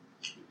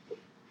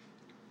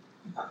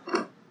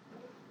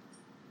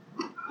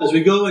As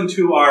we go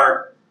into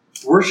our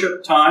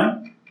worship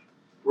time,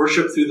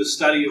 worship through the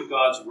study of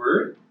God's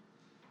Word,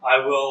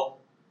 I will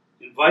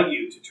invite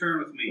you to turn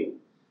with me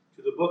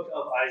to the book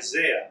of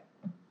Isaiah,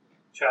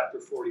 chapter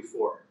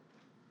 44.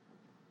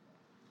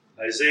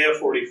 Isaiah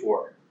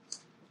 44.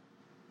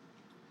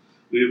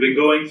 We have been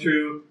going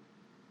through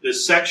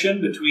this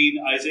section between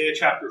Isaiah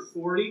chapter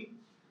 40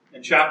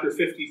 and chapter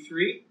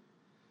 53.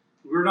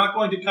 We're not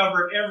going to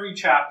cover every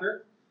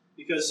chapter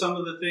because some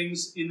of the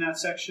things in that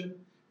section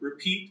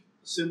repeat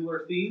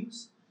similar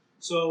themes.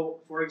 So,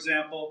 for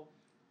example,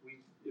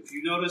 if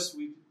you notice,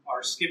 we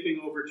are skipping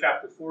over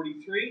chapter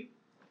 43.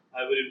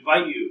 I would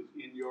invite you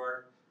in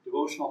your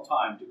devotional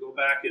time to go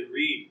back and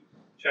read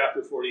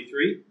chapter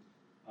 43.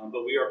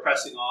 But we are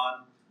pressing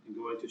on and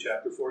going to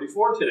chapter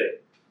 44 today.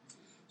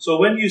 So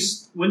when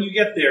you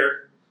get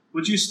there,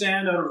 would you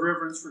stand out of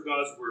reverence for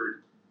God's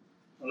Word?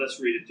 Well, let's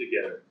read it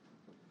together.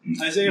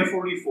 Isaiah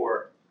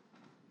 44.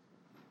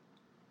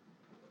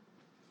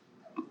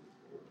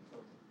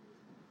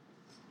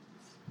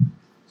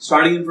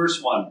 Starting in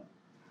verse 1.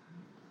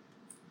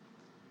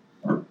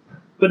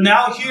 But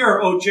now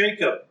hear, O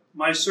Jacob,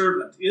 my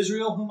servant,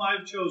 Israel whom I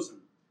have chosen.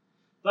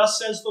 Thus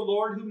says the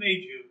Lord who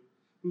made you,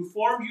 who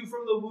formed you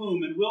from the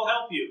womb and will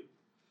help you.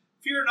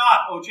 Fear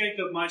not, O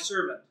Jacob, my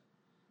servant,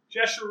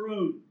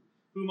 Jeshurun,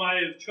 whom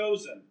I have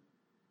chosen.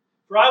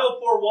 For I will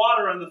pour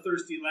water on the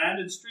thirsty land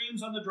and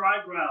streams on the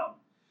dry ground.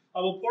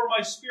 I will pour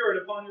my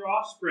spirit upon your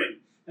offspring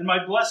and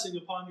my blessing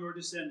upon your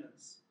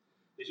descendants.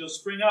 They shall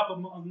spring up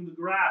among the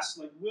grass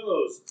like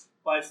willows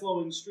by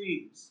flowing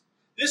streams.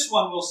 This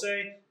one will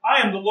say,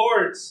 I am the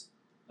Lord's.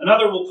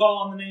 Another will call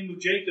on the name of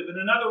Jacob, and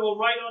another will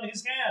write on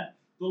his hand,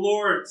 the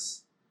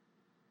Lord's,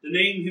 and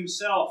name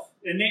himself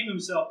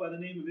by the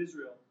name of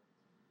Israel.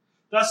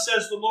 Thus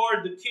says the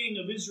Lord, the King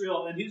of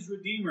Israel and his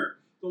Redeemer,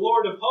 the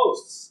Lord of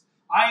hosts.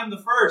 I am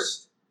the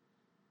first,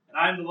 and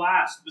I am the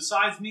last.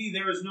 Besides me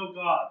there is no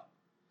God.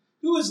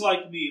 Who is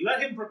like me?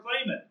 Let him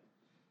proclaim it.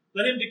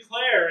 Let him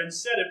declare and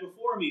set it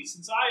before me.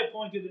 Since I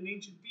appointed an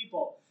ancient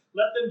people,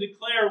 let them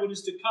declare what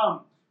is to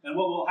come and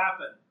what will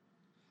happen.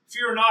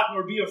 Fear not,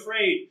 nor be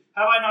afraid.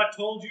 Have I not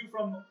told you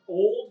from of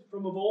old,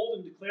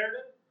 and declared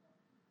it?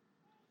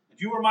 And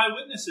you are my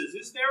witnesses.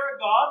 Is there a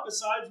God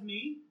besides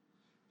me?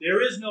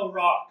 There is no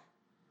rock.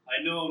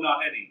 I know not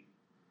any.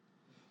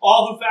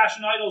 All who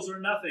fashion idols are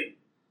nothing.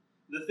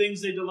 The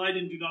things they delight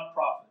in do not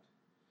profit.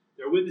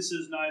 Their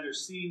witnesses neither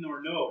see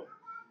nor know,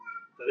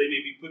 that they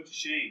may be put to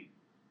shame.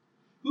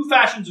 Who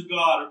fashions a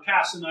god or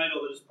casts an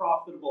idol that is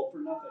profitable for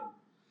nothing?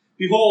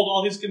 Behold,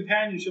 all his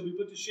companions shall be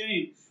put to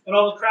shame, and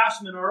all the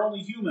craftsmen are only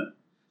human.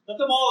 Let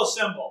them all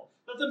assemble.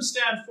 Let them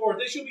stand forth.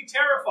 They shall be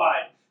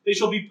terrified. They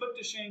shall be put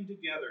to shame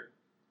together.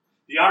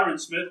 The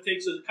ironsmith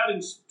takes a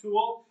cutting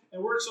tool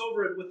and works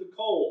over it with the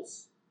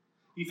coals.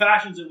 He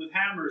fashions it with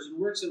hammers and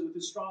works it with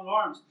his strong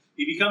arms.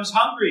 He becomes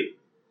hungry,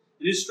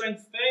 and his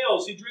strength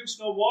fails. He drinks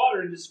no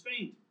water and is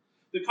faint.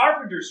 The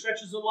carpenter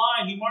stretches a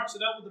line. He marks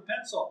it out with a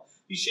pencil.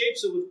 He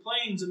shapes it with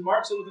planes and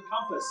marks it with a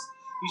compass.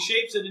 He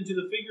shapes it into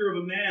the figure of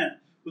a man,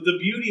 with the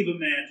beauty of a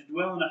man to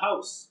dwell in a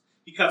house.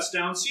 He cuts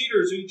down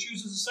cedars, or he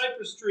chooses a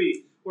cypress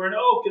tree or an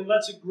oak and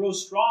lets it grow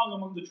strong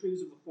among the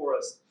trees of the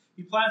forest.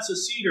 He plants a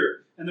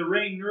cedar, and the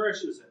rain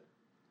nourishes it.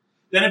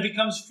 Then it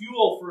becomes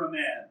fuel for a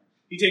man.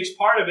 He takes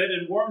part of it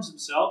and warms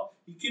himself.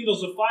 He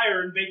kindles a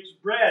fire and bakes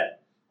bread.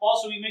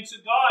 Also he makes a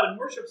god and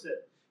worships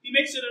it. He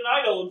makes it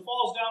an idol and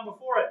falls down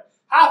before it.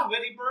 Half of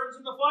it he burns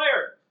in the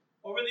fire.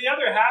 Over the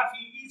other half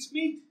he eats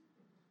meat.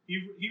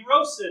 He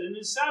roasts it and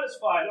is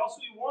satisfied. Also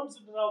he warms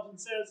himself and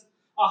says,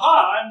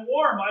 Aha, I'm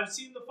warm, I've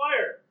seen the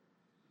fire.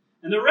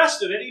 And the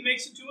rest of it he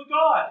makes into a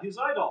god, his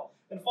idol,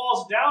 and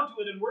falls down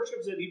to it and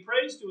worships it. He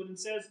prays to it and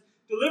says,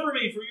 Deliver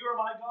me, for you are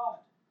my God.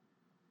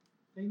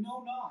 They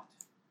know not,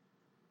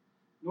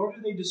 nor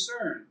do they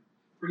discern,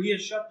 for he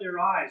has shut their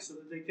eyes so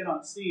that they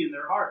cannot see, in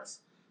their hearts,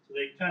 so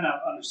they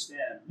cannot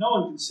understand. No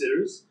one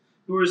considers,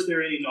 nor is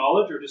there any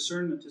knowledge or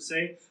discernment to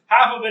say,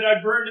 Half of it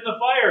I burned in the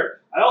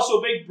fire. I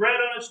also baked bread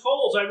on its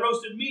coals. I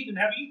roasted meat and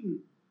have eaten.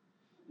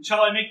 And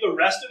shall I make the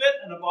rest of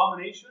it an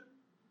abomination?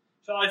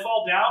 Shall I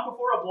fall down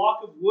before a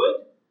block of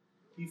wood?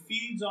 He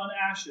feeds on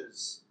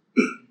ashes.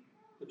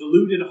 A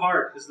deluded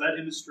heart has led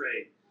him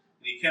astray,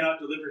 and he cannot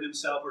deliver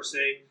himself or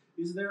say,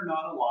 Is there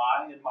not a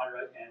lie in my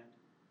right hand?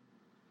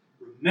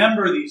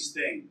 Remember these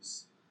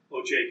things,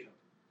 O Jacob,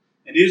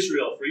 and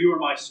Israel, for you are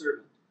my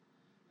servant.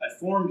 I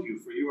formed you,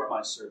 for you are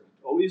my servant.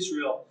 O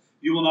Israel,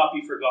 you will not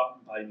be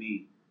forgotten by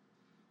me.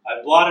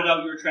 I blotted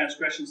out your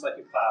transgressions like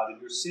a cloud, and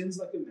your sins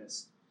like a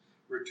mist.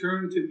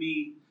 Return to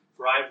me,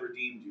 for I have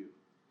redeemed you.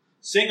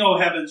 Sing, O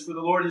heavens, for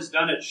the Lord has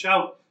done it.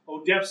 Shout,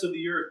 O depths of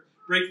the earth.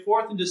 Break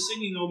forth into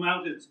singing, O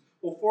mountains,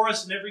 O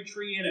forests and every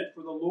tree in it.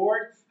 For the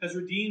Lord has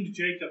redeemed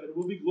Jacob and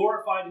will be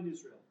glorified in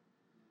Israel.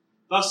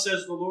 Thus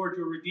says the Lord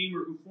your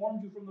Redeemer, who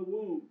formed you from the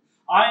womb.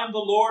 I am the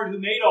Lord who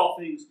made all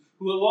things,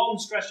 who alone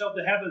stretched out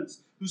the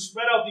heavens, who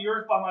spread out the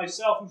earth by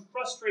myself, who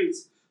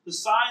frustrates the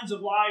signs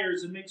of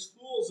liars and makes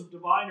fools of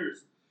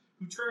diviners,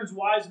 who turns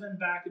wise men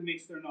back and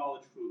makes their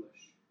knowledge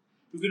foolish.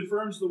 who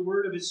confirms the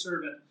word of his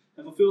servant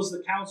and fulfills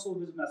the counsel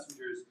of his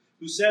messengers,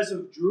 who says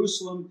of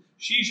Jerusalem,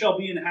 she shall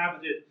be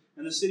inhabited,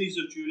 and the cities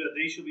of Judah,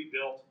 they shall be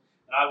built,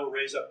 and I will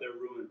raise up their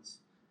ruins.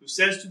 Who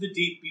says to the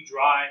deep, be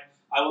dry,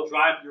 I will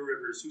dry up your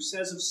rivers. Who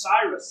says of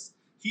Cyrus,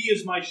 he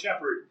is my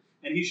shepherd,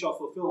 and he shall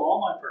fulfill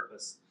all my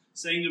purpose.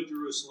 Saying of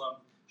Jerusalem,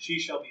 she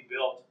shall be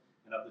built,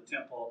 and of the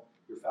temple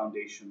your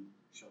foundation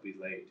shall be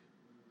laid.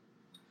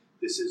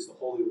 This is the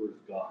holy word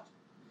of God.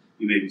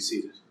 You may be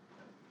seated.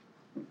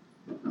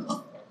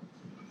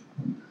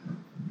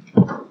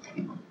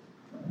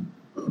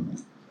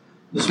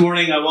 This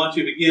morning I want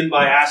to begin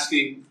by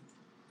asking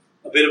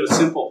a bit of a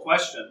simple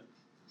question.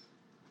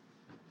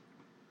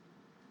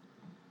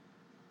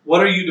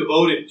 What are you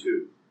devoted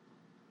to?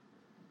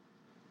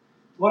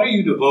 What are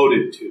you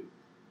devoted to?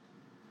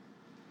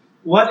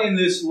 What in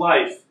this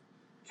life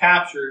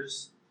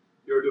captures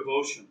your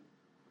devotion?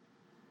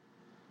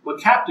 What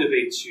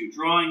captivates you,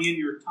 drawing in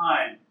your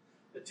time,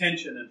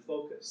 attention, and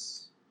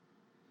focus?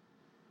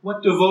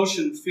 What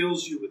devotion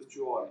fills you with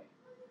joy?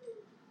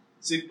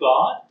 Is it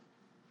God?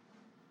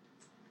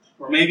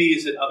 Or maybe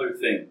is it other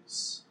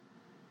things?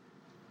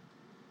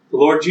 The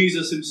Lord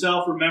Jesus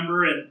himself,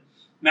 remember in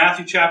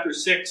Matthew chapter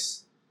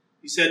 6,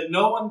 he said,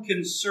 no one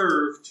can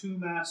serve two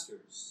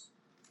masters.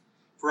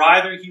 For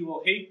either he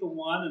will hate the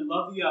one and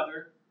love the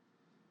other,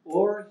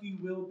 or he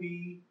will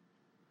be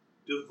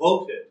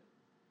devoted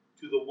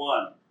to the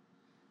one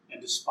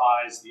and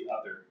despise the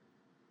other.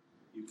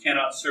 You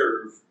cannot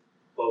serve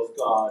both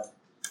God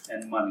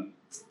and money.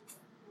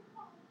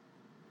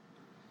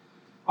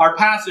 Our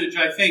passage,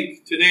 I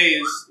think, today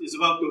is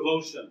about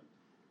devotion.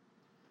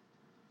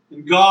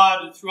 And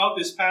God, throughout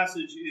this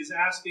passage, is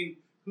asking,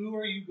 who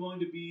are you going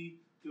to be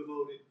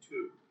devoted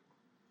to?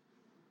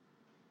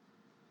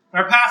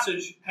 Our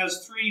passage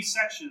has 3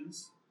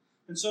 sections,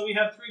 and so we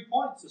have 3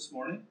 points this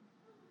morning.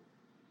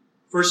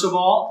 First of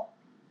all,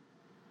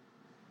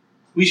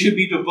 we should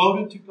be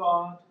devoted to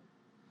God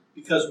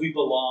because we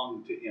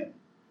belong to him.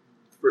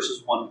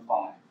 Verses 1 to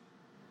 5.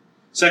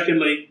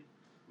 Secondly,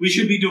 we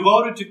should be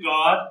devoted to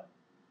God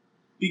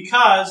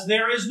because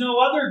there is no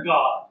other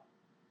God.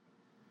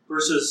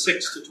 Verses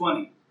 6 to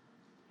 20.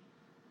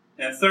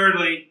 And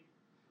thirdly,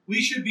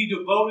 we should be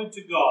devoted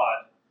to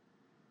God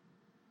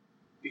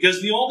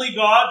because the only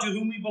God to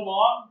whom we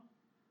belong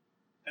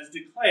has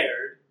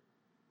declared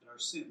that our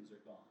sins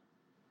are gone.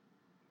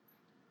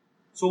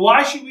 So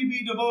why should we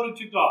be devoted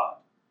to God?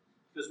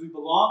 Because we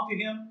belong to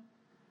him,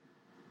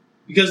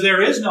 because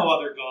there is no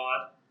other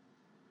God,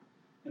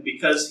 and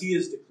because he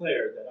has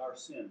declared that our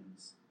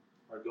sins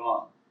are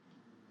gone.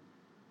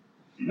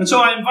 And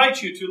so I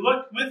invite you to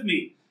look with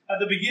me at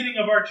the beginning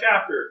of our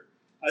chapter,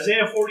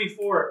 Isaiah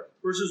 44,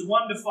 verses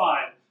 1 to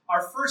 5,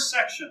 our first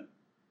section.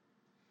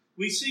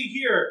 We see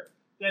here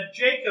that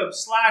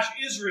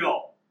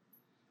Jacob/Israel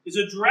is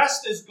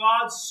addressed as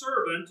God's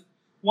servant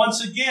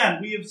once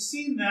again. We have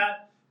seen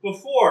that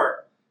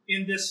before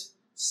in this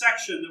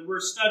section that we're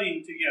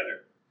studying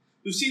together.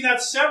 We've seen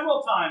that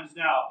several times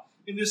now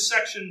in this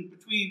section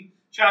between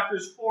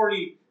chapters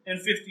 40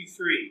 and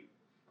 53,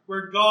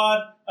 where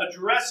God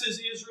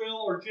addresses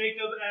Israel or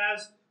Jacob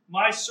as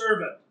my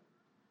servant.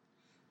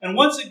 And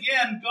once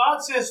again, God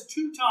says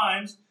 2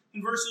 times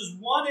in verses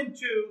 1 and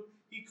 2,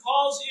 he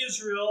calls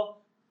Israel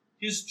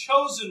his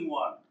chosen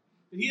one.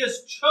 He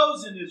has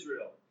chosen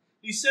Israel.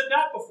 He said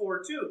that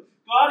before too.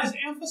 God is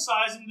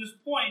emphasizing this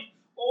point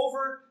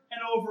over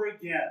and over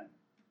again.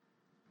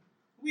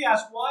 We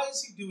ask, why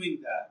is he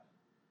doing that?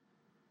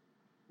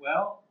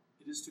 Well,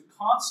 it is to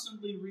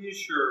constantly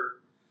reassure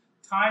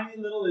tiny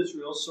little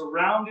Israel,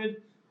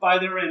 surrounded by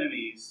their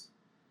enemies,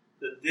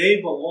 that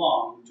they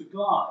belong to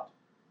God.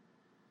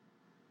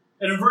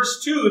 And in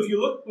verse 2, if you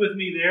look with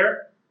me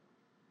there,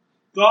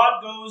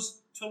 God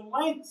goes to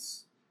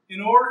lengths in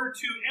order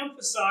to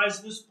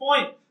emphasize this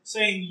point,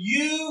 saying,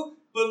 you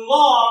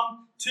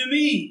belong to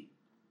me.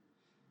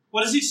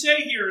 What does he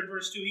say here in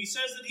verse 2? He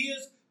says that he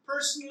has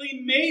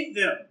personally made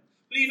them.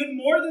 But even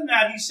more than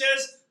that, he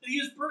says that he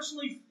has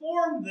personally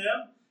formed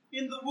them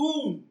in the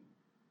womb.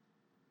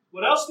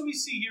 What else do we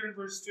see here in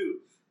verse 2?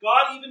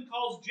 God even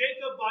calls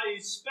Jacob by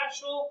a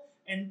special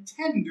and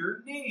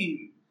tender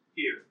name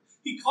here.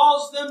 He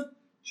calls them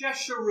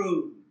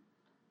Jeshurun.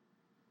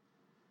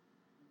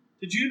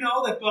 Did you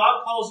know that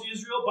God calls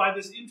Israel by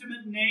this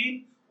intimate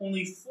name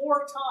only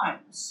 4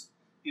 times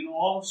in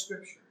all of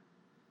Scripture?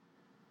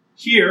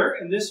 Here,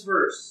 in this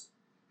verse,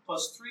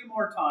 plus 3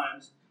 more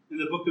times in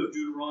the book of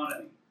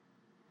Deuteronomy.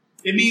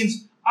 It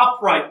means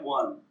upright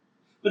one,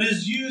 but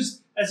is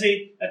used as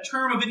a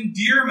term of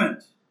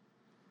endearment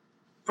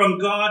from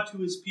God to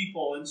his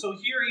people. And so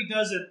here he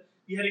does it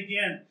yet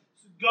again.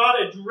 God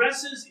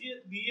addresses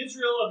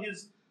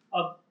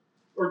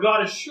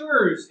God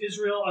assures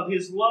Israel of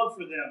his love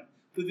for them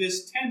with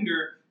this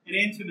tender and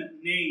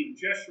intimate name,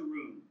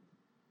 Jeshurun.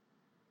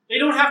 They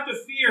don't have to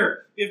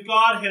fear if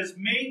God has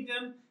made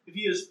them, if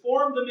he has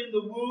formed them in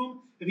the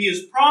womb, if he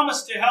has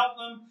promised to help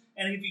them,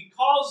 and if he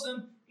calls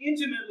them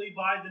intimately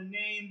by the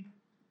name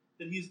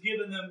that he's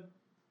given them,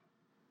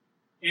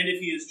 and if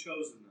he has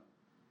chosen them.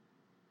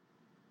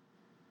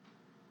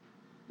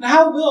 Now,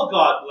 how will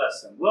God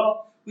bless them?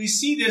 Well, we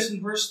see this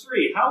in verse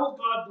 3. How will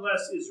God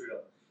bless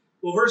Israel?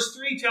 Well, verse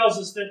 3 tells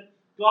us that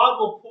God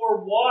will pour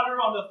water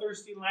on the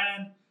thirsty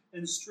land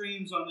and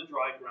streams on the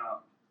dry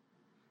ground.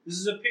 This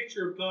is a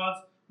picture of God's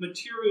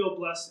material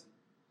blessing,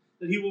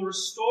 that he will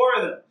restore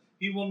them,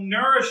 he will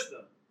nourish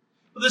them.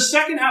 But the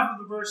second half of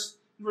the verse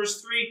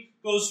 3,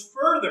 goes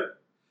further,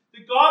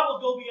 that God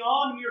will go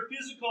beyond mere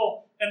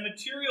physical and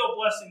material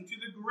blessing to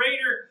the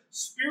greater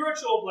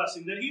spiritual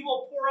blessing, that he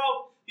will pour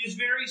out his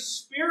very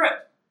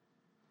Spirit,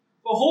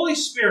 the Holy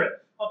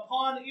Spirit,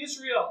 upon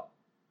Israel.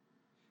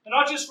 And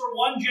not just for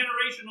one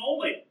generation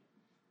only,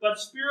 but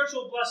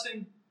spiritual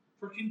blessing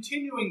for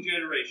continuing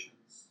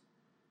generations.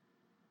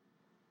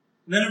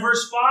 And then in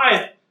verse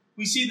 5,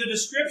 we see the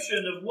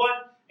description of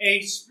what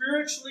a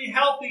spiritually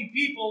healthy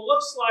people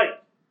looks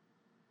like.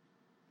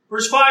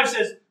 Verse 5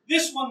 says,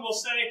 this one will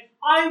say,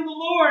 I am the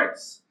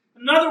Lord's.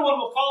 Another one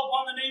will call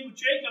upon the name of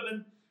Jacob,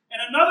 and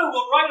another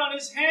will write on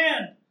his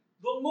hand,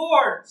 the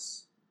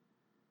Lord's,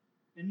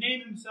 and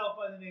name himself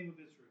by the name of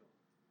Israel.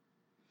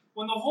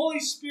 When the Holy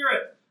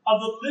Spirit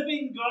of the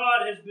living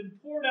God has been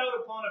poured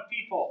out upon a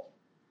people,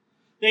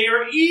 they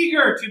are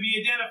eager to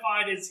be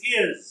identified as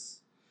his.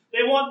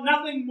 They want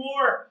nothing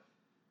more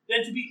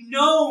than to be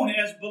known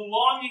as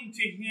belonging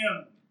to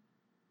him.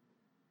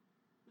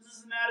 This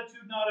is an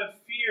attitude not of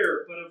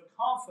fear, but of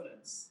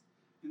confidence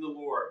in the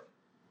Lord.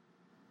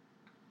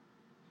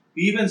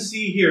 We even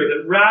see here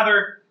that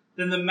rather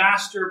than the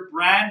master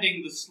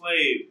branding the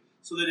slave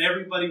so that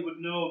everybody would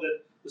know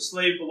that the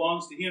slave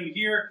belongs to him,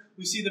 here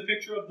we see the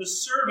picture of the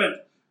servant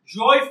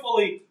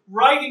joyfully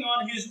writing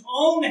on his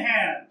own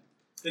hand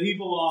that he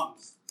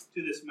belongs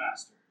to this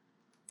master.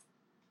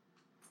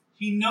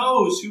 He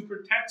knows who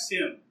protects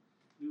him,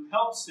 who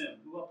helps him,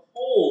 who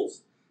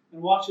upholds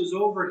and watches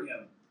over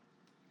him.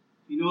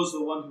 He knows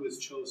the one who has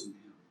chosen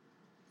him.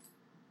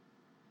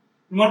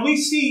 And when we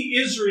see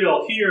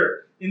Israel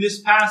here in this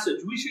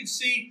passage, we should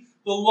see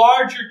the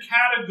larger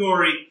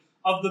category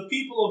of the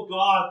people of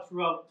God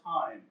throughout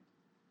time.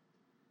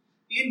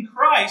 In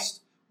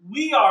Christ,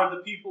 we are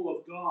the people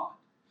of God.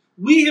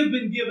 We have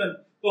been given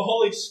the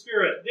Holy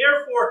Spirit.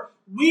 Therefore,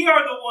 we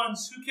are the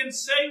ones who can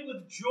say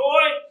with joy,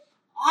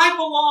 I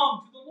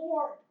belong to the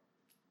Lord.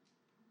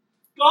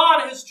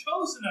 God has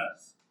chosen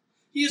us.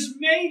 He has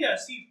made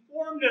us. He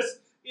formed us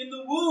in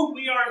the womb.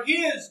 We are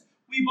his.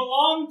 We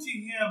belong to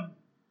him.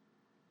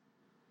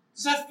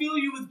 Does that fill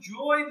you with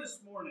joy this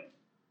morning?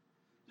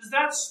 Does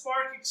that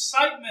spark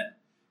excitement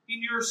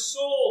in your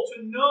soul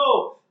to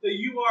know that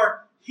you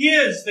are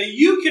his, that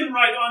you can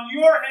write on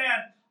your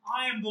hand,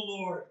 I am the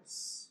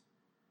Lord's?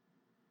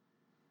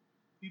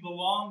 We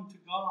belong to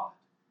God.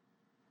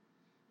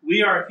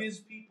 We are his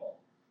people,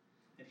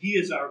 and he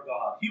is our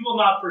God. He will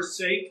not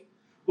forsake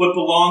what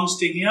belongs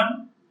to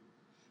him.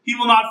 He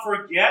will not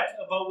forget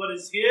about what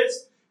is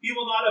his. He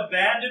will not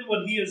abandon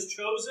what he has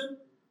chosen.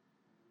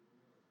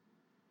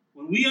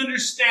 When we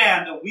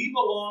understand that we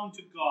belong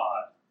to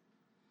God,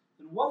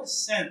 then what a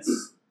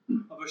sense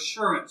of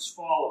assurance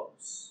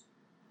follows.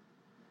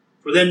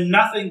 For then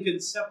nothing can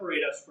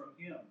separate us from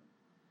him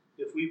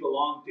if we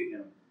belong to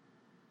him.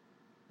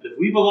 And if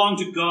we belong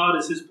to God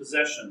as his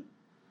possession,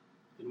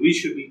 then we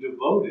should be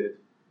devoted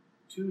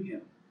to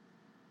him.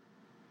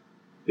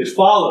 It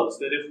follows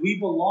that if we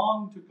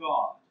belong to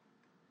God,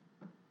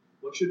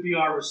 what should be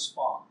our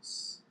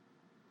response?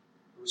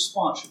 The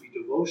response should be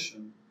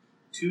devotion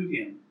to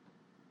him.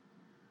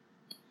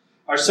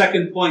 Our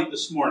second point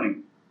this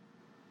morning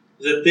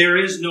is that there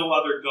is no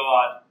other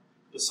God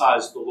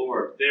besides the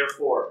Lord.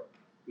 Therefore,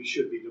 we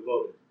should be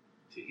devoted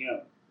to him.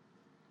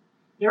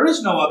 There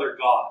is no other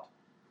God,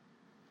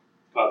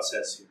 God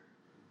says here.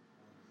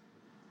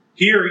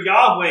 Here,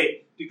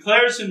 Yahweh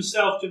declares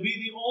himself to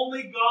be the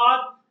only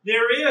God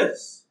there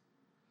is.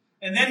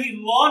 And then he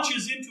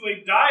launches into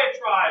a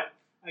diatribe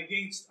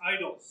against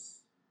idols.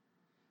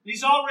 And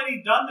he's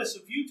already done this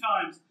a few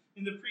times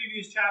in the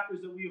previous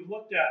chapters that we have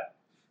looked at.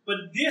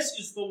 But this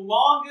is the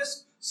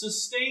longest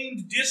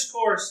sustained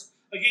discourse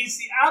against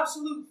the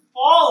absolute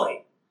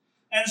folly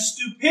and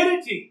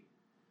stupidity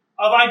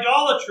of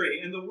idolatry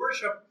and the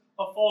worship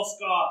of false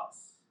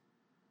gods.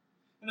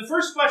 And the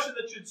first question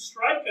that should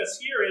strike us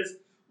here is,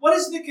 what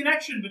is the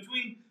connection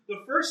between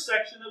the first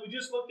section that we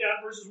just looked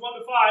at, verses 1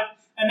 to 5,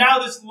 and now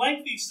this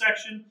lengthy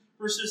section,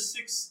 verses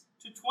 6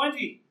 to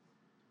 20?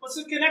 What's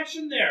the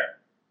connection there?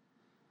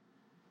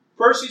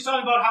 First, he's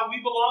talking about how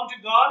we belong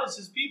to God as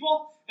his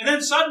people, and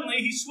then suddenly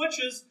he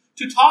switches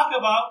to talk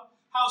about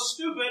how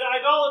stupid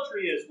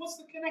idolatry is. What's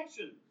the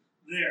connection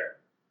there?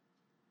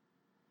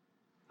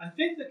 I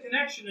think the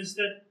connection is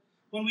that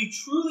when we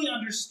truly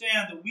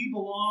understand that we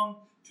belong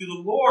to the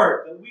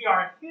Lord, that we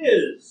are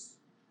his,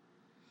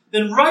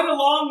 then right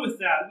along with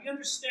that, we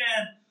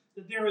understand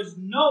that there is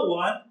no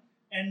one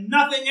and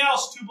nothing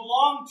else to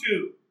belong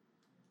to.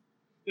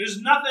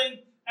 There's nothing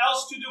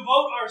else to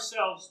devote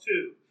ourselves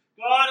to.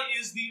 God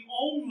is the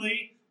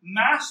only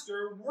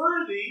master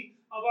worthy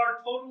of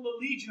our total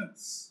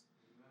allegiance.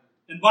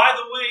 And by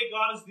the way,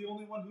 God is the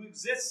only one who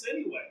exists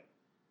anyway.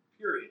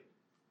 Period.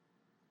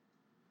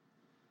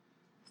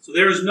 So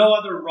there is no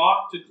other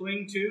rock to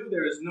cling to.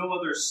 There is no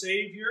other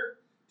Savior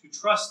to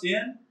trust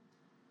in.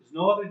 There's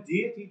no other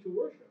deity to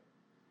worship.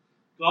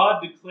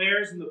 God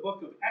declares in the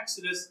book of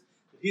Exodus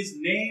that his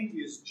name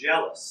is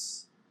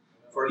jealous,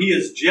 for he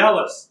is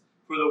jealous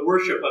for the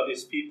worship of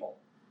his people.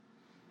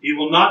 He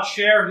will not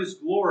share his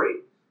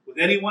glory with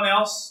anyone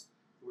else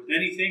or with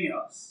anything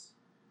else.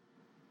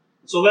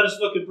 So let us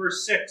look at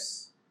verse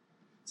 6.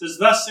 It says,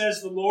 "Thus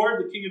says the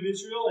Lord, the King of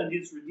Israel and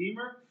his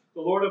Redeemer,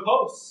 the Lord of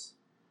hosts.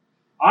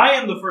 I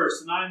am the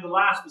first and I am the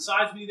last.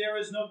 Besides me there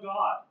is no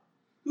God.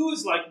 Who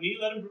is like me?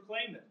 Let him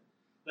proclaim it.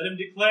 Let him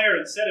declare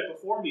and set it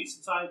before me,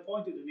 since I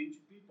appointed an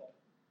ancient people.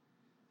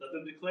 Let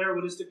them declare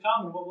what is to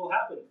come and what will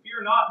happen.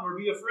 Fear not, nor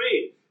be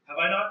afraid. Have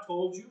I not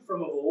told you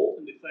from of old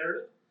and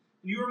declared it?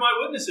 And you are my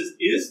witnesses.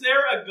 Is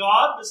there a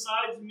God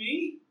besides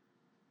me?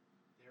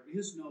 There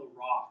is no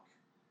rock.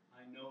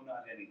 I know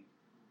not any."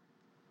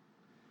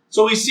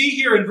 So we see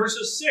here in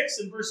verses 6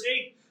 and verse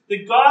 8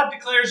 that God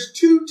declares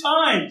 2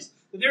 times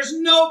that there's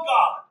no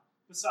God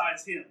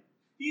besides him.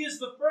 He is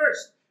the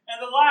first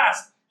and the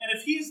last. And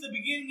if he's the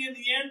beginning and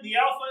the end, the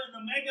Alpha and the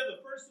Omega,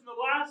 the first and the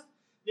last,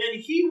 then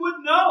he would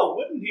know,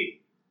 wouldn't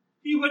he?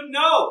 He would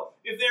know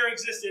if there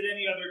existed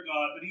any other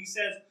God. But he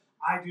says,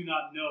 I do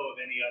not know of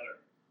any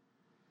other.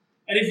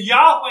 And if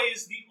Yahweh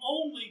is the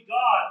only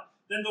God,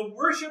 then the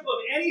worship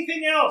of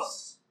anything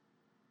else,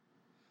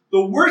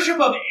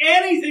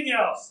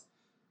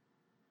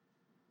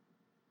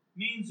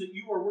 means that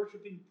you are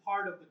worshiping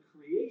part of the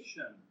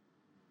creation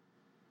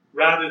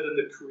rather than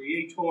the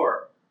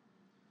Creator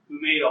who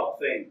made all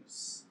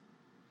things.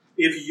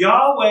 If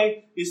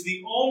Yahweh is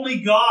the only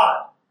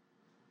God,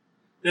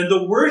 then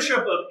the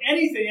worship of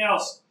anything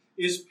else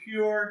is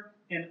pure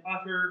and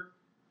utter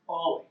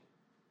folly.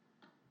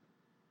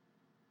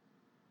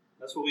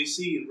 That's what we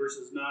see in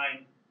verses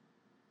 9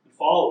 and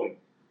following.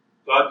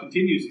 God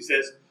continues, he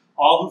says,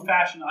 "All who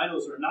fashion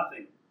idols are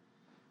nothing.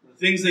 The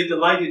things they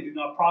delight in do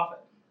not profit.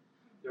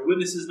 Their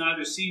witnesses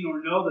neither see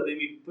nor know, that they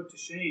may be put to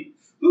shame.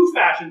 Who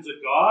fashions a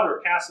god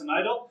or casts an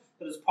idol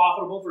that is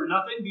profitable for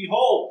nothing?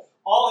 Behold,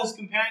 all his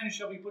companions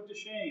shall be put to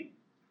shame.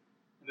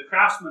 And the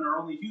craftsmen are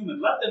only human.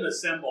 Let them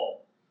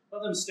assemble.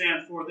 Let them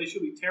stand forth. They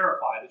shall be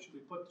terrified. They shall be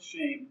put to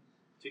shame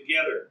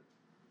together."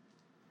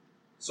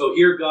 So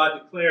here God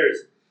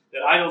declares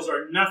that idols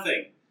are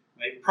nothing.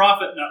 They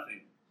profit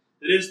nothing.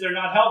 That is, they're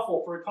not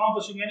helpful for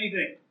accomplishing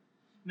anything.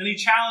 And then he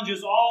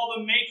challenges all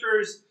the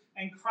makers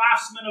and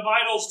craftsmen of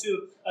idols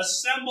to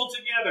assemble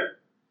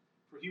together,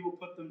 for he will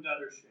put them to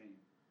utter shame.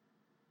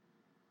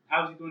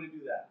 How is he going to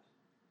do that?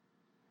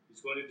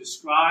 He's going to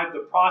describe the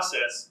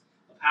process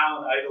of how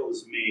an idol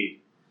is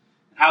made,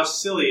 and how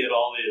silly it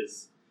all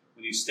is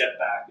when you step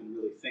back and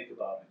really think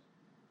about it.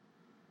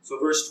 So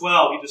verse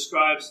 12, he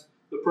describes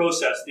the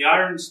process. The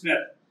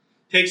ironsmith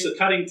takes a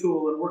cutting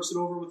tool and works it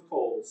over with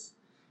coals.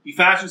 He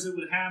fashions it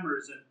with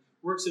hammers and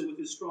works it with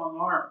his strong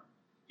arm.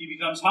 He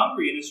becomes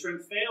hungry and his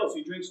strength fails.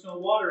 He drinks no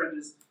water and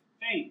is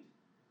faint.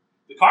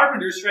 The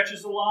carpenter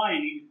stretches the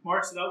line. He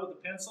marks it out with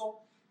a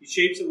pencil. He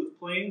shapes it with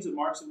planes and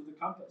marks it with a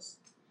compass.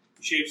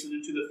 He shapes it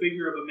into the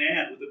figure of a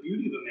man, with the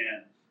beauty of a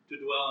man, to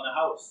dwell in a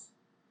house.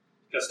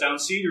 He cuts down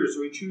cedars,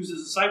 or he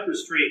chooses a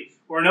cypress tree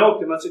or an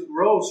oak and lets it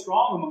grow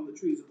strong among the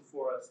trees of the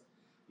forest.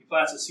 He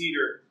plants a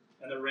cedar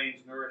and the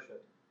rains nourish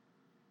it.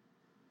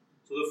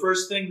 So the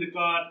first thing that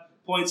God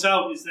points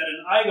out is that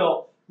an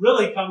idol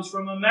really comes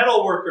from a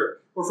metal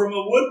worker or from a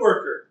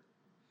woodworker.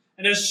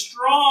 And as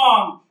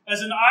strong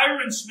as an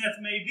ironsmith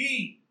may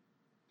be,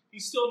 he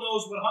still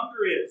knows what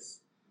hunger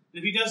is. And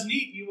if he doesn't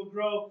eat, he will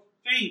grow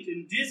faint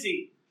and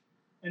dizzy.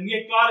 And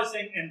yet God is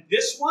saying, and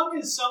this one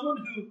is someone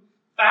who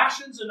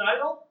fashions an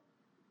idol?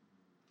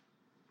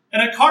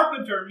 And a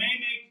carpenter may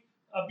make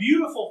a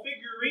beautiful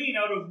figurine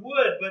out of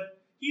wood, but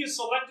he has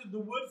selected the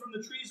wood from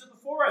the trees of the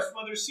forest,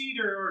 whether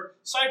cedar or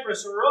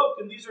cypress or oak,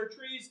 and these are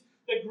trees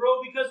that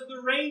grow because of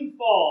the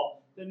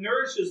rainfall that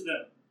nourishes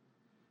them.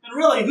 And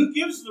really, who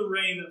gives the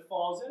rain that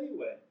falls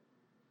anyway?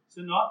 Is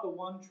it not the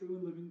one true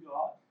and living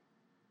God?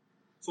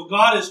 So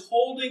God is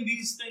holding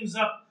these things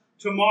up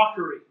to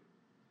mockery.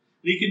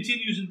 And he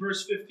continues in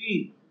verse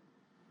 15.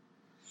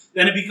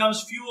 Then it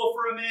becomes fuel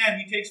for a man.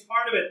 He takes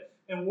part of it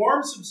and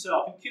warms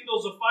himself. He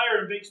kindles a fire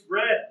and bakes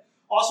bread.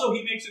 Also,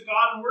 he makes a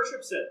god and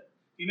worships it.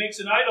 He makes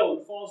an idol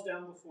and falls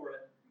down before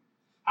it.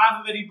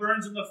 Half of it he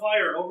burns in the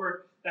fire.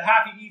 Over the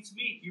half he eats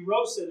meat. He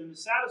roasts it and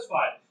is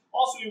satisfied.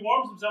 Also, he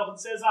warms himself and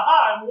says,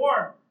 "Aha, I'm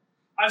warm.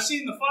 I've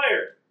seen the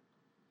fire."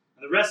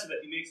 And the rest of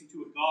it he makes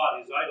into a god,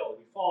 his idol.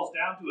 And he falls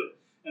down to it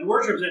and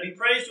worships it. He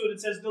prays to it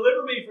and says,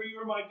 "Deliver me, for you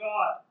are my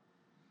God."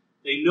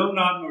 They know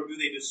not, nor do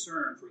they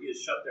discern, for he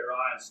has shut their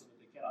eyes so that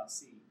they cannot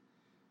see,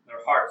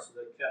 their hearts so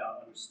that they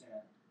cannot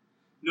understand.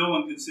 No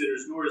one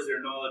considers, nor is there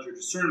knowledge or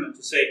discernment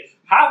to say,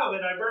 "Half of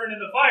it I burned in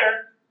the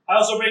fire. I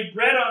also baked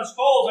bread on its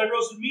coals. I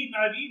roasted meat and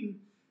I've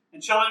eaten.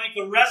 And shall I make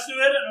the rest of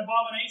it an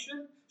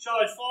abomination? Shall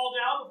I fall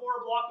down before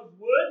a block of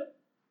wood?"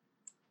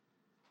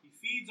 He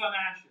feeds on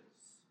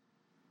ashes.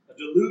 A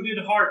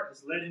deluded heart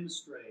has led him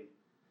astray.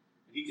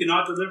 And he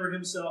cannot deliver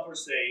himself or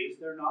say, "Is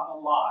there not a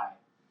lie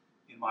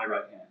in my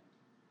right hand?"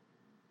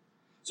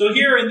 So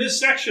here in this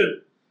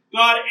section,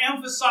 God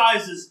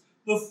emphasizes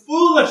the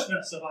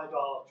foolishness of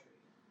idolatry.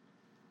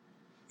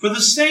 For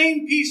the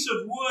same piece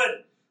of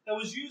wood that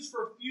was used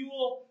for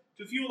fuel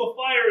to fuel a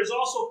fire is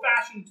also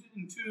fashioned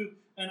into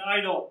an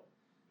idol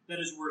that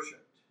is worshipped.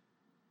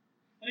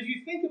 And if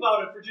you think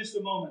about it for just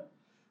a moment,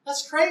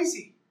 that's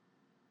crazy.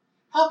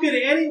 How could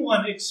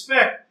anyone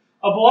expect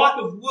a block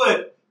of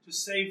wood to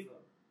save them?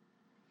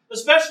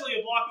 Especially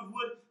a block of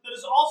wood that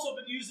has also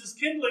been used as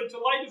kindling to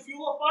light and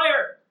fuel a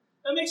fire.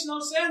 That makes no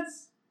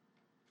sense.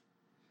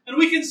 And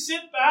we can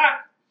sit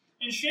back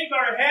and shake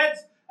our heads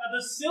at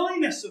the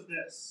silliness of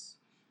this.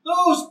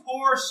 Those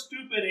poor,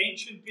 stupid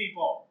ancient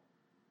people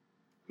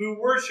who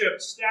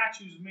worshipped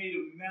statues made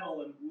of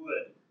metal and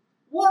wood.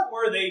 What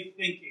were they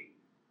thinking?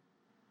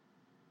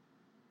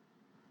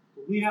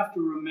 But we have to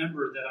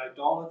remember that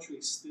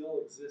idolatry still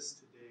exists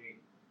today.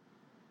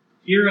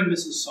 Here in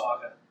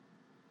Mississauga,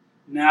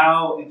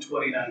 now in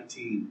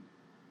 2019.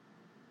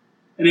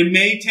 And it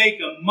may take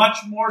a much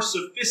more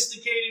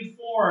sophisticated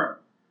form,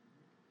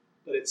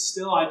 but it's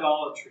still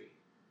idolatry,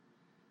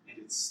 and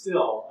it's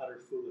still utter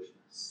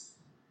foolishness.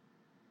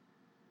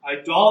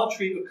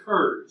 Idolatry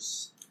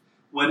occurs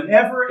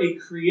whenever a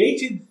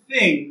created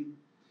thing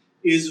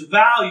is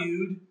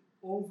valued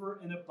over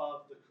and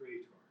above the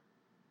Creator.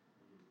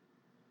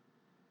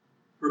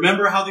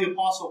 Remember how the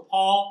Apostle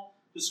Paul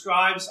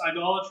describes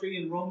idolatry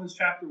in Romans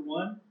chapter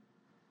 1?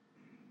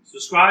 He's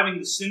describing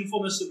the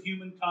sinfulness of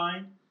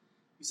humankind.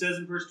 He says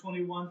in verse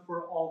 21,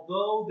 "For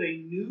although they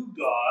knew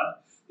God,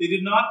 they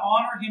did not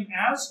honor him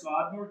as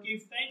God, nor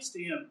gave thanks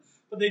to him.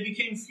 But they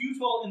became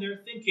futile in their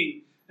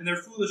thinking, and their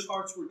foolish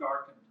hearts were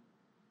darkened.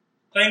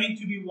 Claiming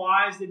to be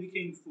wise, they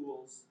became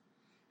fools,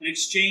 and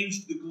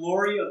exchanged the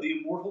glory of the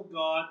immortal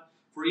God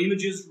for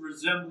images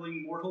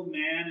resembling mortal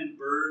man and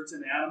birds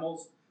and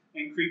animals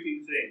and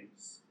creeping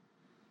things.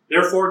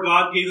 Therefore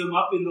God gave them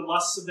up in the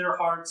lusts of their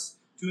hearts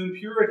to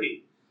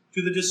impurity,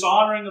 to the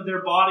dishonoring of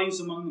their bodies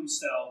among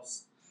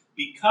themselves,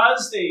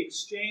 because they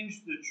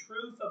exchanged the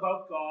truth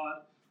about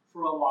God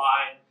for a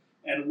lie,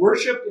 and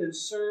worshipped and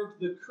served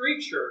the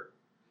creature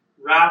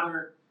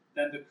rather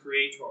than the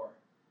Creator,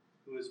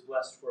 who is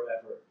blessed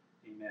forever.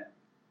 Amen."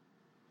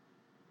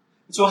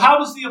 And so how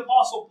does the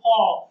Apostle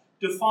Paul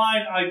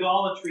define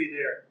idolatry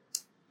there?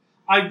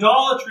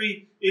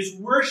 Idolatry is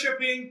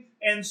worshiping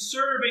and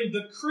serving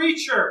the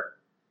creature,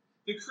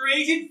 the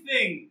created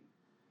thing,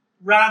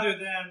 rather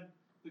than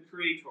the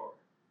Creator.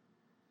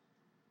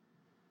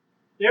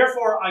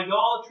 Therefore,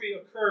 idolatry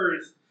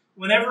occurs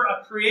whenever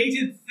a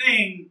created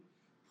thing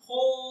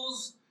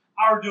pulls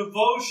our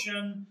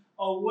devotion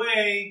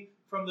away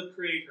from the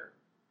Creator.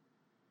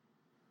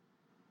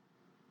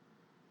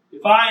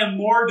 If I am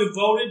more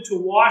devoted to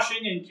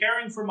washing and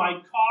caring for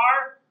my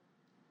car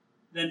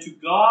than to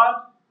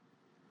God,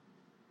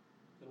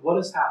 then what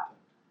has happened?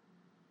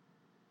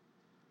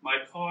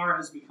 My car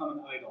has become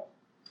an idol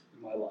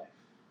in my life.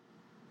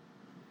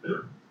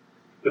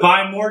 If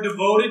I am more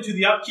devoted to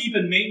the upkeep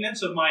and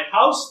maintenance of my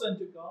house than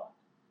to God,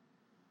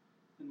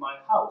 then my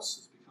house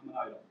has become an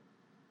idol.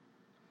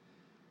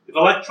 If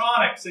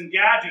electronics and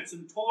gadgets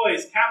and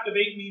toys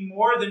captivate me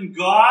more than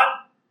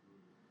God,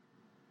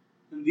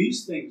 then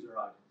these things are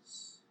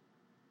idols.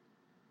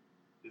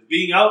 If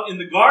being out in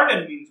the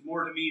garden means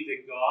more to me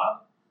than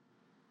God,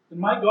 then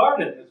my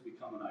garden has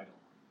become an idol.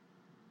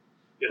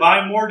 If I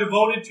am more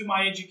devoted to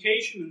my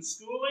education and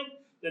schooling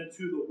than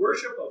to the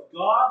worship of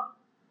God,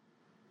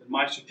 then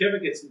my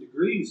certificates and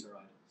degrees are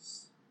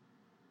idols.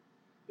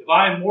 If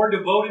I am more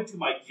devoted to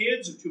my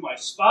kids or to my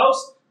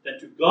spouse than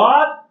to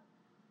God,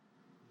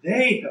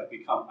 they have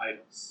become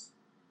idols.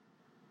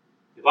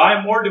 If I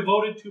am more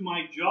devoted to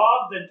my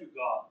job than to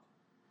God,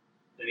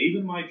 then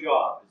even my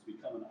job has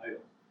become an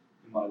idol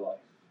in my life.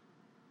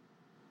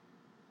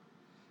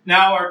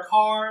 Now, our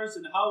cars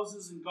and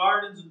houses and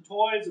gardens and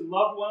toys and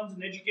loved ones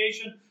and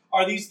education,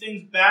 are these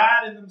things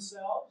bad in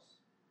themselves?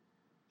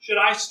 Should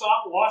I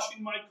stop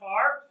washing my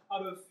car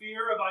out of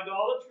fear of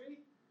idolatry?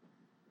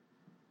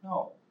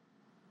 No.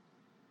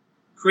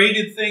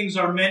 Created things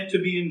are meant to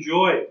be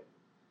enjoyed.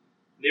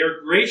 They are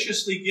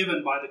graciously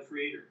given by the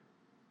Creator.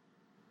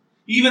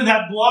 Even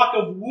that block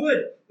of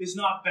wood is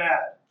not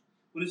bad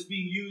when it's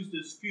being used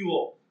as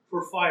fuel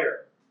for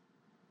fire,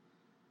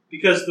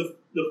 because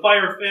the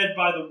fire fed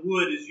by the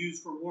wood is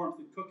used for warmth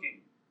and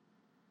cooking.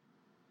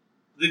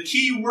 The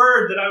key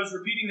word that I was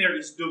repeating there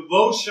is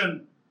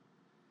devotion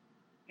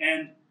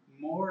and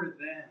more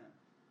than.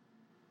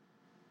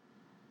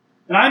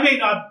 And I may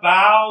not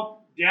bow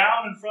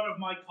down in front of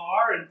my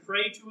car and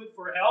pray to it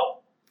for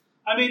help.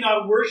 I may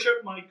not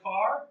worship my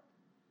car.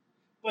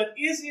 But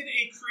is it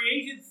a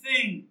created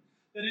thing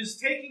that is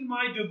taking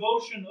my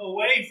devotion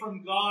away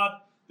from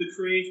God, the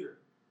Creator?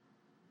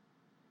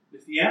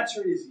 If the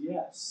answer is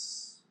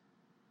yes,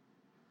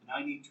 then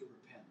I need to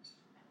repent.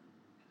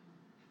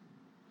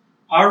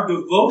 Our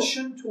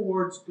devotion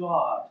towards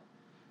God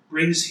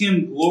brings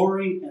Him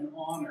glory and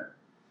honor,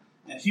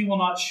 and He will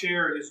not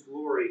share His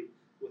glory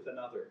with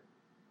another.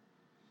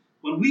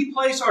 When we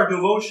place our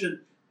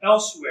devotion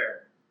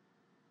elsewhere,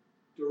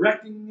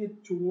 directing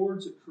it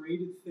towards a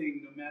created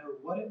thing, no matter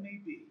what it may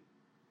be,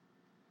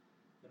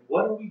 then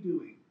what are we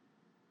doing?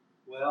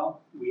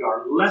 Well, we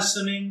are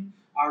lessening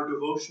our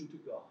devotion to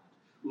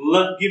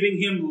God, giving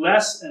Him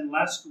less and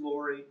less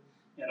glory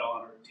and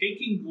honor,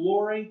 taking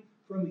glory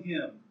from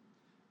Him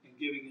and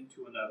giving it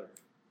to another.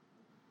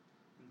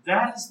 And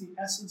that is the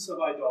essence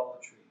of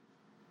idolatry.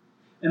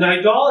 And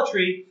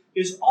idolatry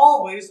is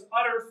always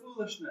utter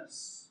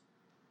foolishness.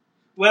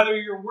 Whether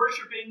you're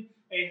worshiping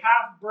a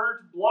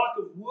half-burnt block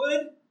of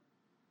wood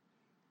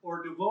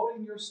or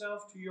devoting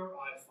yourself to your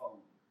iPhone.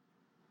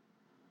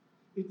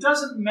 It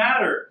doesn't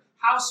matter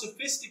how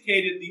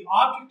sophisticated the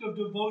object of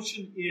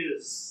devotion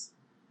is.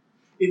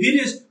 If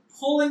it is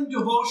pulling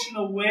devotion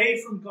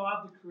away from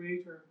God the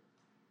Creator,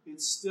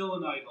 it's still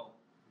an idol,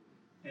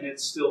 and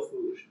it's still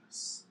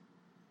foolishness.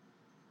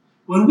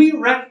 When we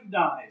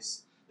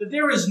recognize that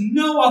there is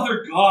no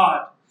other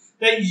God,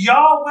 that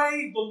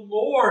Yahweh the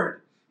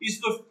Lord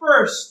is the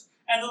first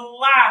and the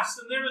last,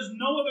 and there is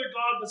no other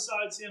God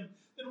besides Him,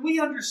 then we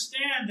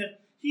understand that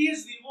He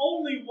is the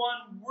only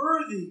one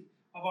worthy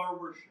of our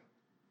worship,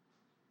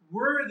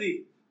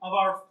 worthy of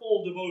our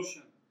full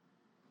devotion.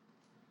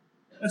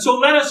 And so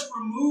let us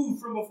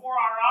remove from before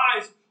our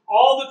eyes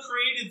all the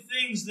created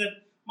things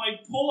that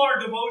might pull our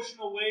devotion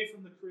away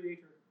from the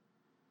Creator,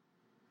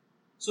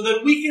 so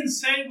that we can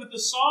say with the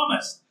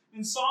psalmist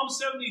in Psalm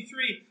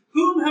 73,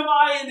 "Whom have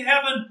I in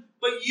heaven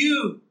but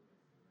you?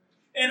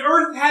 And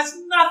earth has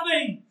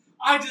nothing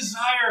I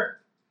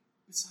desire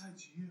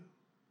besides you.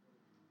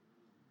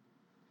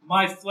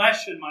 My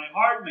flesh and my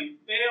heart may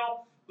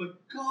fail,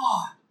 but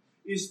God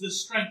is the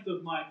strength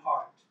of my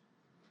heart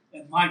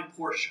and my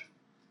portion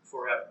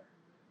forever."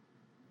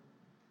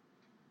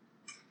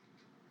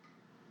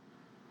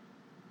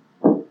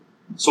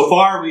 So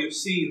far we have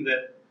seen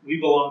that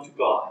we belong to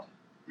God,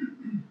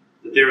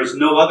 that there is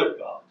no other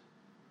God.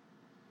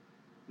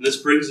 And this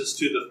brings us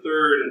to the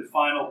third and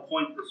final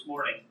point this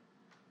morning.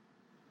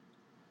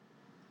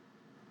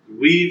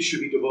 We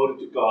should be devoted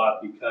to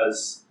God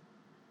because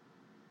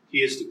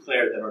He has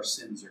declared that our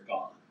sins are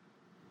gone.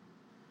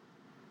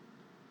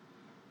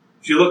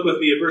 If you look with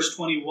me at verse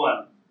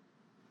 21,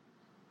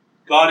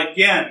 God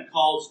again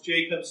calls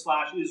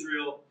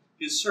Jacob/Israel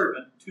His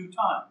servant 2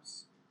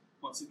 times,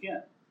 once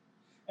again.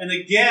 And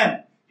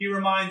again, He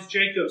reminds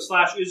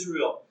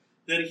Jacob/Israel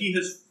that He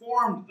has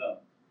formed them.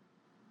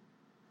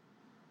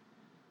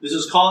 This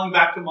is calling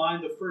back to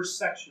mind the first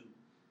section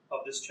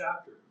of this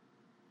chapter,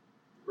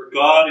 where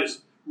God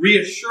is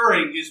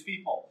reassuring His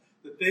people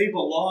that they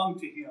belong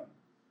to Him.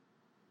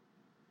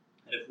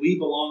 And if we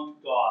belong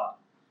to God,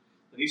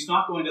 then He's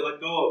not going to let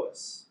go of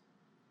us.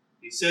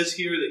 He says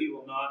here that He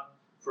will not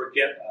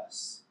forget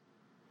us.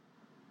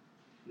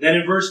 And then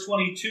in verse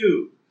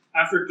 22,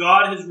 after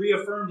God has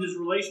reaffirmed His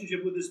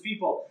relationship with His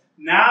people,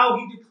 now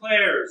He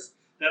declares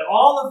that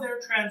all of their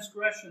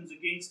transgressions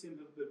against Him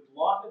have been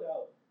blotted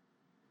out.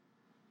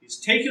 He's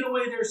taken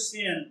away their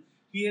sin.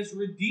 He has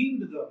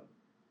redeemed them.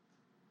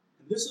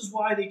 And this is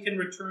why they can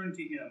return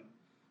to Him,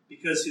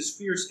 because His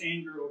fierce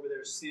anger over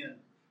their sin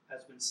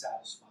has been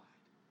satisfied.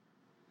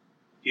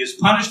 He has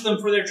punished them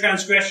for their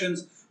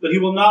transgressions, but He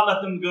will not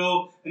let them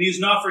go, and He has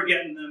not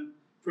forgotten them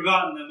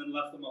and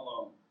left them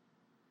alone.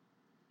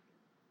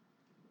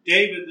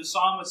 David, the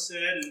psalmist,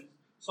 said in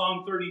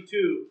Psalm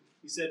 32,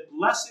 he said,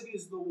 "Blessed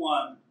is the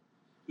one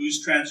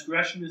whose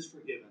transgression is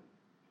forgiven,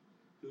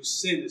 whose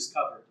sin is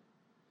covered.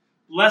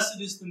 Blessed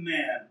is the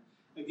man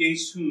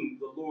against whom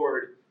the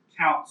Lord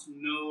counts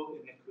no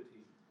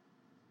iniquity."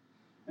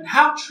 And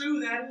how true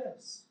that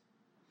is.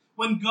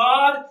 When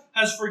God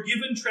has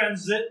forgiven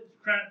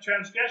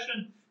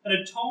transgression and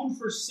atoned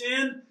for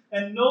sin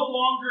and no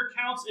longer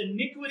counts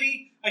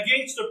iniquity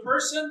against a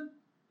person,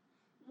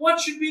 what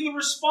should be the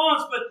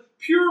response but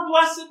pure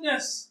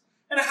blessedness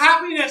and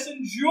happiness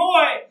and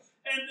joy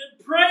and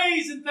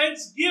praise and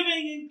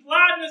thanksgiving and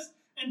gladness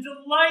and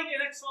delight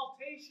and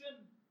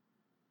exaltation?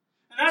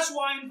 And that's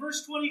why in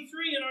verse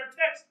 23 in our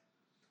text,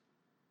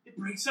 it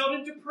breaks out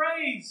into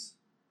praise.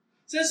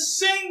 It says,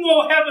 "Sing,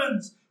 O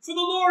heavens, for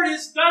the Lord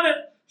has done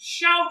it.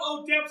 Shout,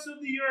 O depths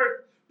of the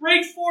earth.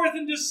 Break forth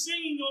into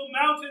singing, O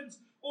mountains,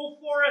 O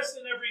forests,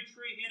 and every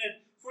tree in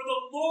it. For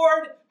the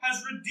Lord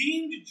has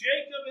redeemed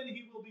Jacob, and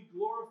He will be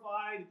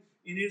glorified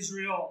in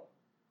Israel."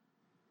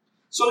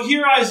 So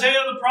here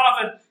Isaiah the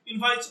prophet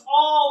invites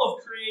all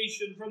of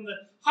creation, from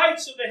the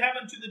heights of the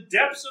heaven to the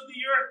depths of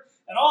the earth,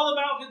 and all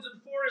the mountains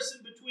and forests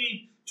in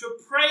between, to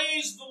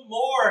praise the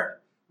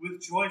Lord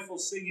with joyful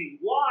singing.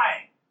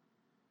 Why?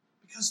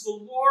 Because the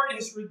Lord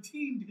has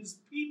redeemed His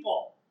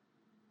people.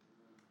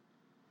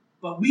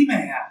 But we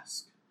may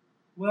ask,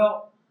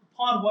 well,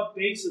 upon what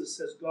basis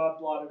has God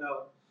blotted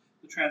out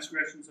the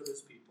transgressions of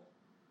His people?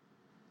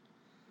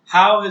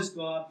 How has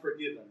God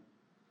forgiven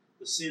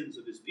the sins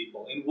of His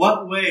people? In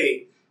what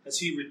way has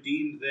He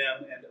redeemed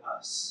them and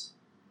us?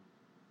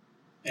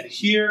 And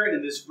here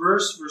in this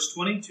verse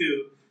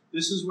 22,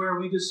 this is where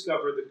we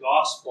discover the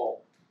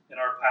gospel in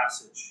our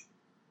passage.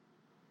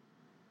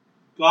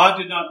 God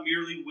did not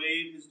merely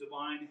wave His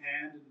divine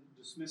hand and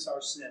dismiss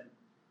our sin,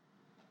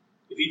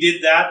 If he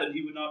did that, then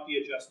he would not be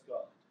a just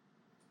God.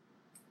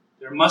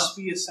 There must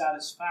be a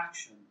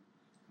satisfaction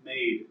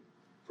made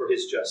for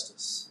his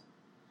justice.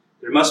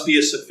 There must be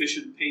a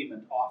sufficient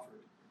payment offered.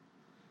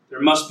 There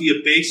must be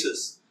a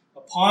basis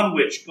upon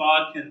which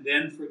God can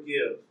then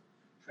forgive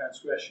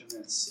transgression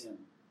and sin.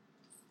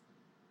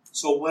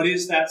 So what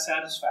is that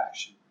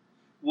satisfaction?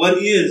 What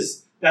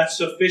is that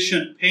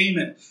sufficient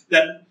payment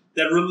that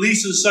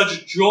releases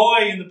such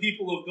joy in the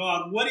people of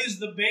God? What is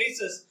the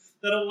basis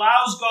that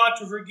allows God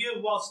to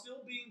forgive while still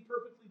being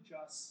perfectly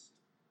just?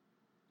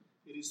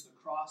 It is the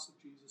cross of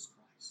Jesus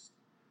Christ.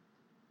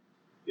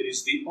 It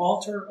is the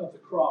altar of the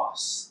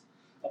cross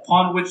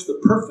upon which the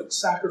perfect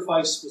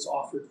sacrifice was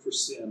offered for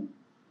sin,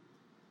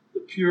 the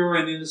pure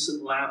and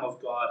innocent Lamb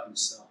of God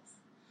himself.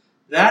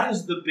 That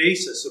is the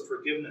basis of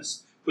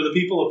forgiveness for the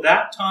people of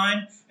that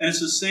time, and it's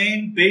the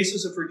same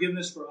basis of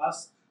forgiveness for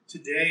us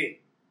today.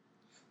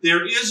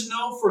 There is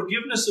no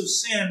forgiveness of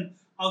sin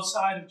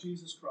outside of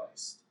Jesus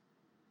Christ.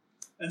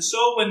 And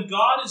so when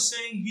God is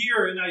saying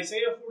here in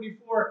Isaiah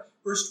 44,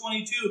 verse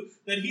 22,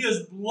 that he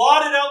has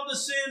blotted out the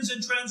sins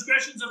and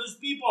transgressions of his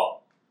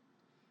people,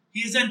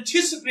 he is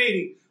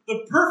anticipating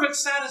the perfect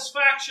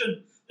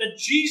satisfaction that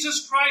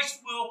Jesus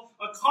Christ will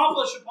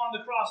accomplish upon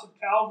the cross of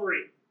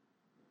Calvary.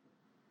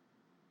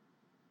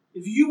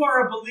 If you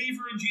are a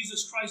believer in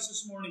Jesus Christ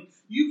this morning,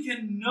 you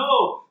can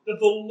know that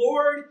the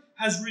Lord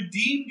has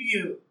redeemed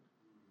you.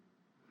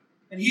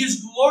 And he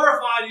is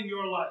glorified in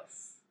your life.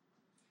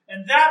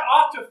 And that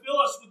ought to fill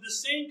us with the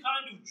same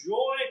kind of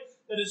joy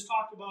that is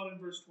talked about in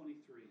verse 23.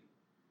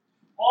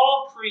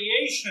 All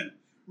creation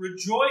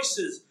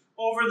rejoices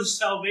over the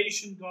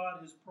salvation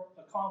God has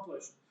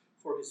accomplished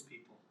for his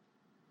people.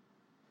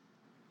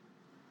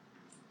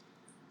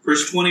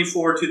 Verse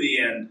 24 to the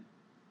end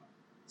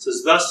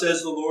says, "Thus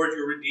says the Lord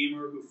your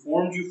Redeemer, who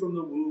formed you from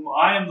the womb.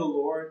 I am the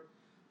Lord,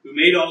 who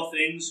made all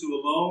things, who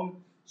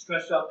alone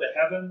stretched out the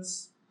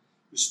heavens,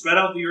 who spread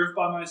out the earth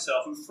by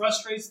myself, who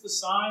frustrates the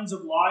signs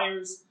of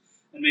liars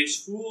and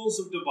makes fools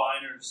of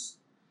diviners,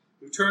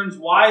 who turns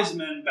wise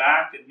men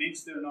back and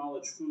makes their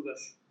knowledge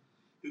foolish,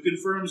 who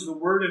confirms the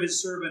word of his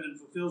servant and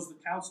fulfills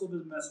the counsel of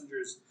his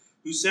messengers,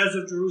 who says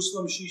of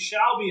Jerusalem, she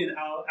shall be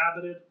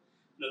inhabited,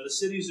 and of the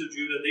cities of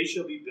Judah, they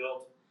shall be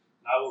built,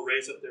 and I will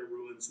raise up their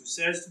ruins, who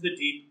says to the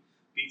deep,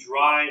 be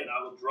dry, and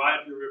I will dry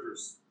up your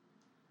rivers,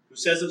 who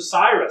says of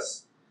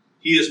Cyrus,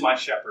 he is my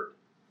shepherd,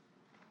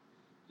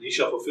 and he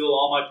shall fulfill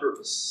all my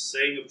purpose,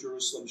 saying of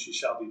Jerusalem, she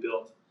shall be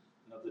built,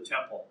 and of the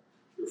temple,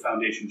 your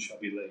foundation shall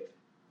be laid."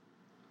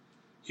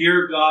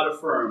 Here God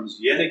affirms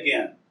yet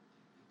again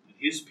that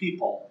his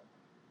people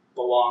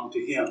belong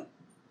to him,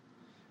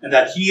 and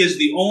that he is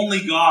the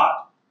only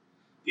God,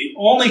 the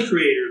only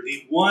creator,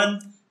 the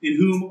one in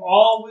whom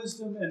all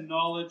wisdom and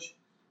knowledge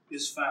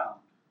is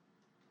found.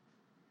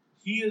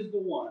 He is the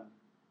one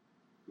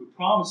who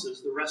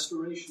promises the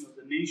restoration of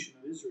the nation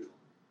of Israel.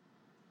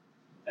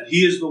 And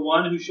he is the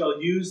one who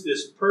shall use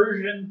this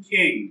Persian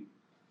king,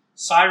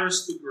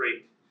 Cyrus the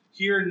Great,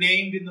 here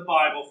named in the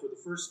Bible for the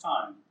first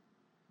time,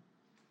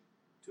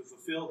 to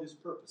fulfill his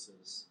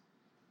purposes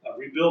of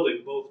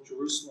rebuilding both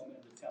Jerusalem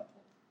and the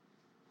temple.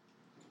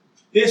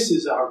 This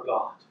is our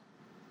God.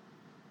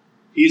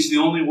 He is the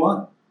only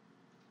one.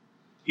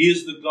 He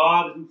is the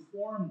God who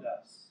formed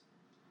us,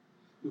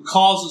 who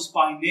calls us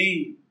by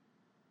name,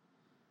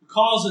 who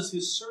calls us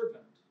his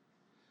servant,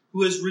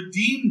 who has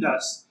redeemed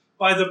us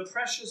by the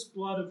precious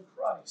blood of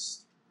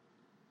Christ,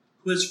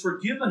 who has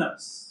forgiven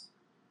us,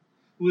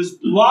 who has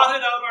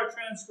blotted out our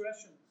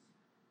transgressions,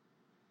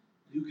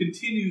 who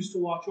continues to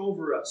watch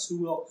over us, who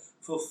will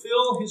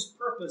fulfill his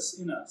purpose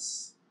in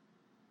us,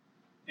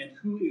 and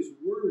who is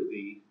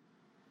worthy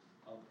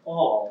of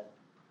all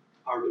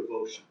our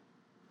devotion.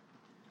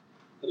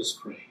 Let us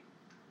pray.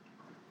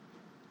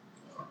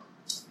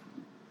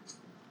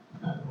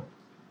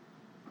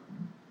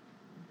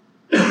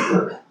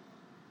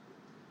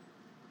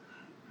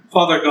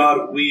 Father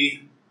God,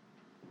 we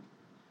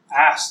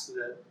ask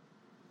that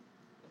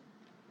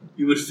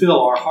you would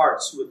fill our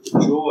hearts with the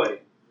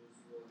joy,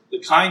 the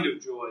kind of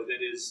joy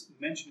that is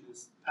mentioned in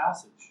this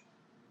passage,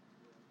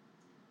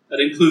 that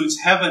includes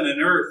heaven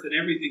and earth and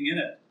everything in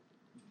it.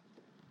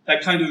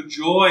 That kind of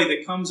joy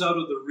that comes out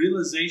of the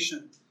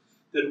realization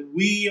that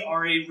we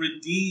are a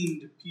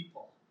redeemed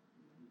people.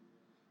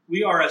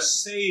 We are a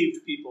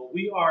saved people.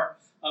 We are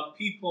a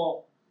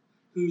people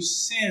whose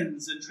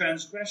sins and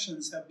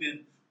transgressions have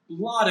been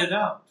blotted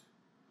out.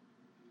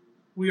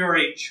 We are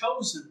a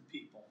chosen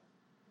people,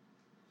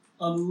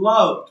 a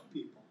loved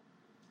people.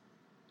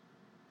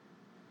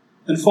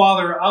 And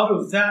Father, out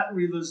of that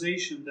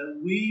realization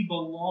that we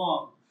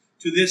belong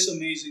to this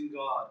amazing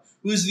God,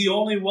 who is the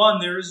only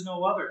one, there is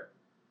no other.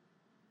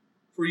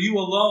 For you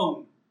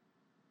alone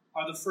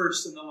are the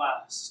first and the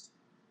last.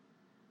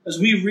 As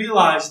we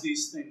realize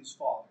these things,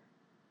 Father,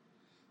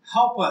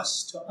 help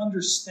us to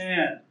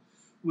understand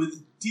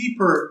with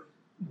deeper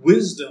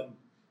wisdom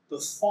the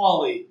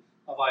folly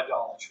of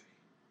idolatry.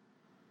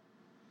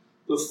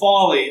 The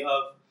folly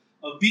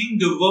of being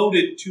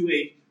devoted to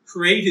a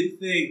created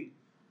thing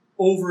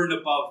over and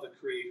above the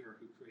Creator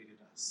who created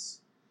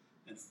us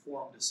and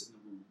formed us in the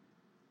womb.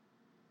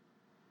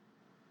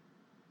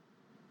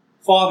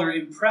 Father,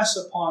 impress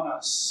upon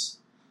us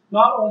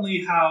not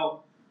only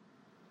how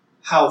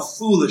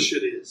foolish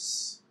it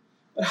is,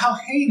 but how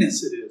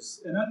heinous it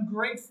is and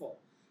ungrateful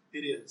it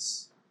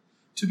is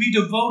to be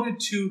devoted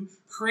to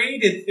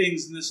created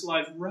things in this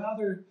life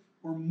rather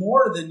or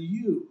more than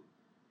you.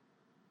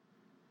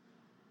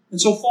 And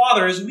so,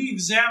 Father, as we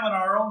examine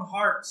our own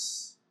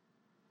hearts,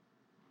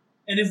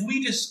 and if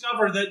we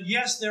discover that,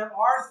 yes, there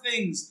are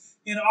things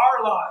in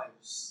our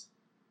lives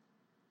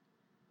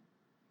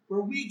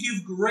where we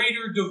give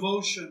greater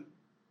devotion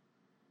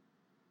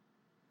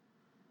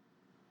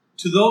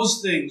to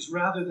those things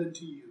rather than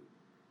to you,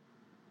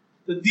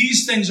 that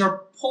these things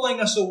are pulling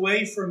us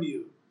away from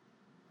you,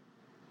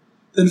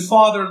 then,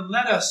 Father,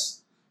 let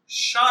us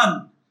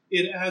shun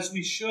it as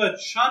we should,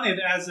 shun it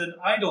as an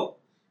idol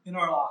in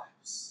our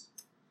lives.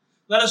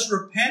 Let us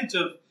repent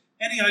of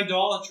any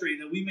idolatry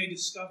that we may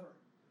discover,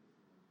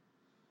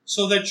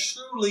 so that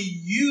truly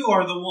you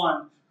are the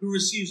one who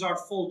receives our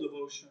full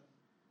devotion.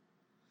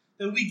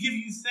 That we give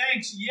you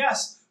thanks,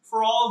 yes,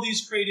 for all of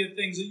these creative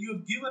things that you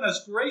have given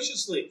us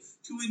graciously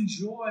to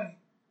enjoy.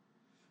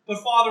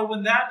 But Father,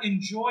 when that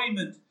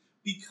enjoyment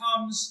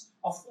becomes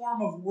a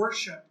form of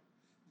worship,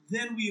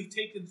 then we have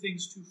taken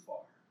things too far.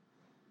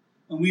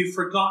 And we have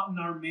forgotten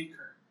our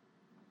Maker,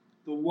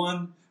 the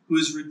one who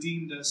has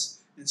redeemed us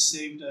and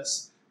saved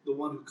us, the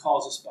one who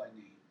calls us by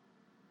name.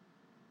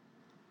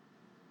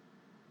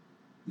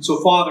 And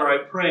so, Father, I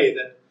pray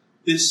that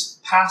this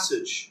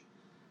passage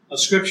of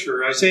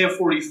Scripture, Isaiah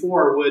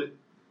 44, would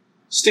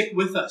stick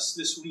with us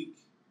this week,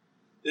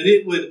 that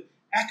it would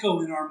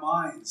echo in our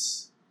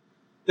minds,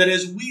 that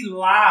as we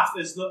laugh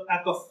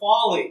at the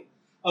folly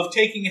of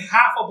taking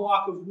half a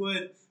block of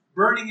wood,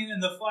 burning it in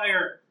the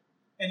fire,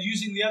 and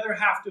using the other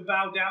half to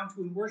bow down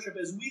to and worship,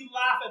 as we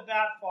laugh at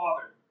that,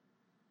 Father,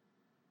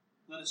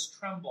 let us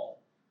tremble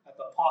at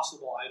the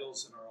possible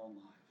idols in our own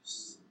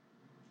lives.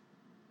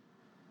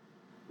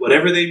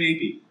 Whatever they may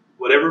be,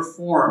 whatever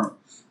form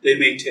they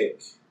may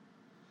take,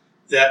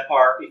 that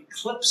are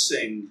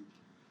eclipsing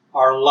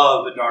our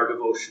love and our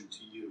devotion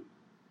to you,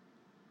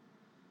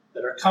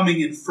 that are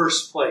coming in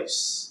first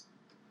place,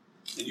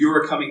 and you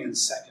are coming in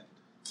second,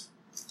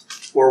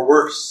 or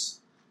worse,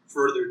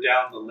 further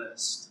down the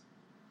list.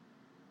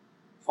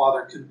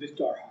 Father,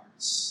 convict our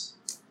hearts.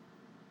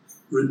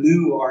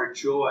 Renew our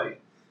joy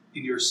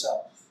in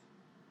yourself.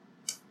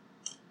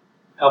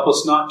 Help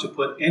us not to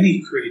put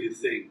any created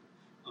thing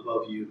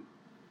above you.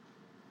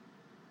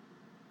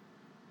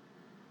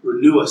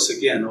 Renew us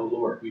again, O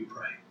Lord, we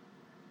pray,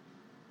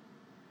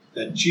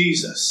 that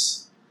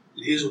Jesus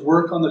and his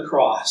work on the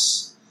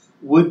cross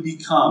would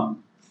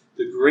become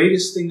the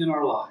greatest thing in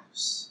our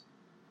lives,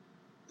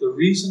 the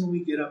reason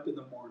we get up in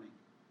the morning,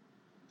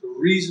 the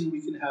reason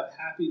we can have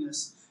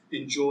happiness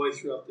and joy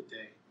throughout the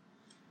day,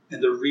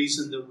 and the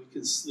reason that we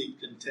can sleep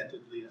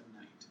contentedly at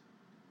night.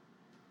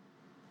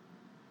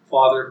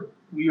 Father,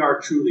 we are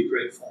truly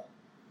grateful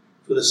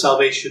for the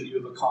salvation you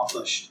have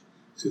accomplished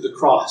through the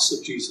cross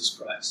of Jesus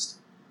Christ.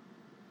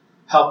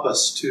 Help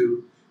us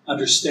to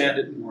understand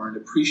it more and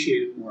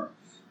appreciate it more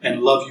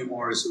and love you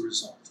more as a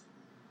result.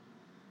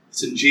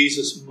 It's in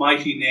Jesus'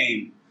 mighty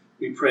name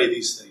we pray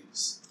these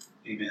things.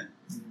 Amen.